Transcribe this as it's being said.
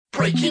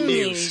Breaking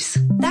news.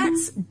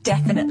 That's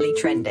definitely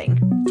trending.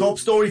 Top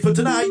story for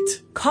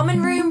tonight.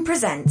 Common Room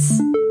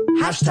presents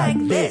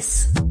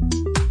 #this.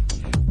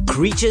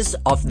 Creatures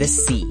of the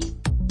sea.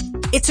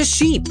 It's a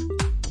sheep.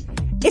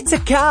 It's a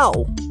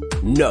cow.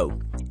 No,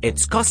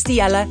 it's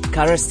Costiella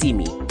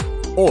caracimi,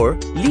 or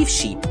leaf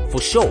sheep for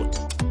short.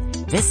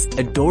 This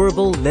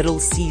adorable little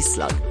sea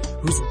slug,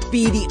 whose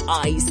beady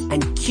eyes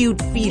and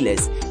cute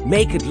feelers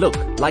make it look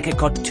like a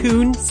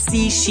cartoon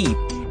sea sheep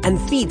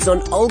and feeds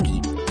on algae,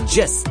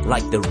 just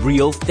like the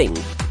real thing.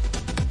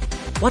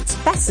 What's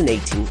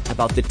fascinating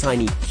about the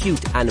tiny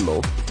cute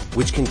animal,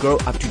 which can grow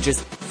up to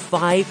just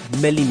 5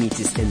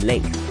 millimeters in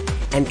length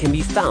and can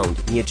be found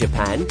near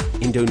Japan,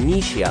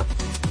 Indonesia,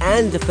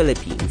 and the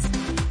Philippines,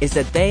 is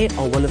that they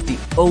are one of the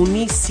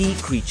only sea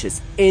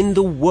creatures in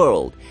the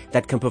world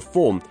that can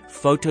perform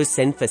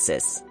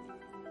photosynthesis.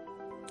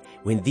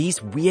 When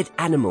these weird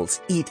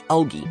animals eat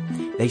algae,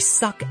 they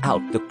suck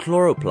out the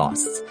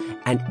chloroplasts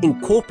and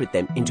incorporate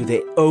them into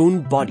their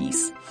own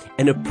bodies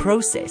in a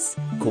process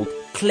called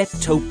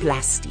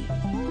kleptoplasty.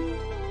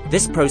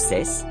 This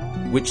process,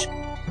 which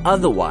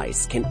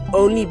otherwise can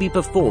only be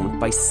performed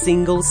by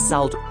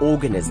single-celled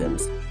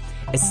organisms,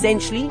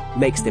 essentially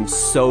makes them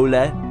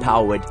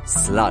solar-powered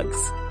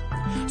slugs.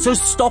 So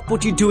stop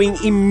what you're doing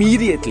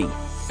immediately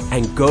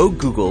and go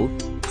Google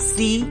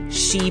sea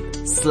sheep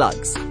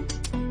slugs.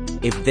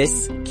 If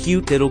this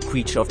cute little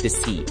creature of the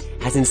sea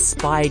has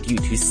inspired you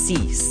to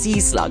see sea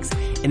slugs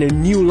in a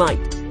new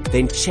light,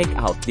 then check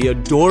out the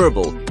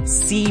adorable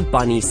sea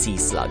bunny sea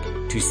slug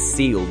to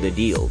seal the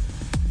deal.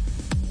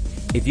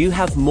 If you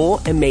have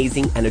more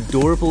amazing and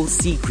adorable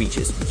sea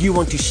creatures you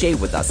want to share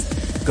with us,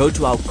 go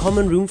to our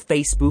Common Room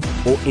Facebook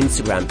or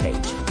Instagram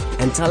page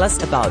and tell us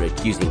about it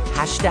using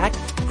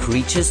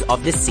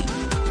 #CreaturesOfTheSea.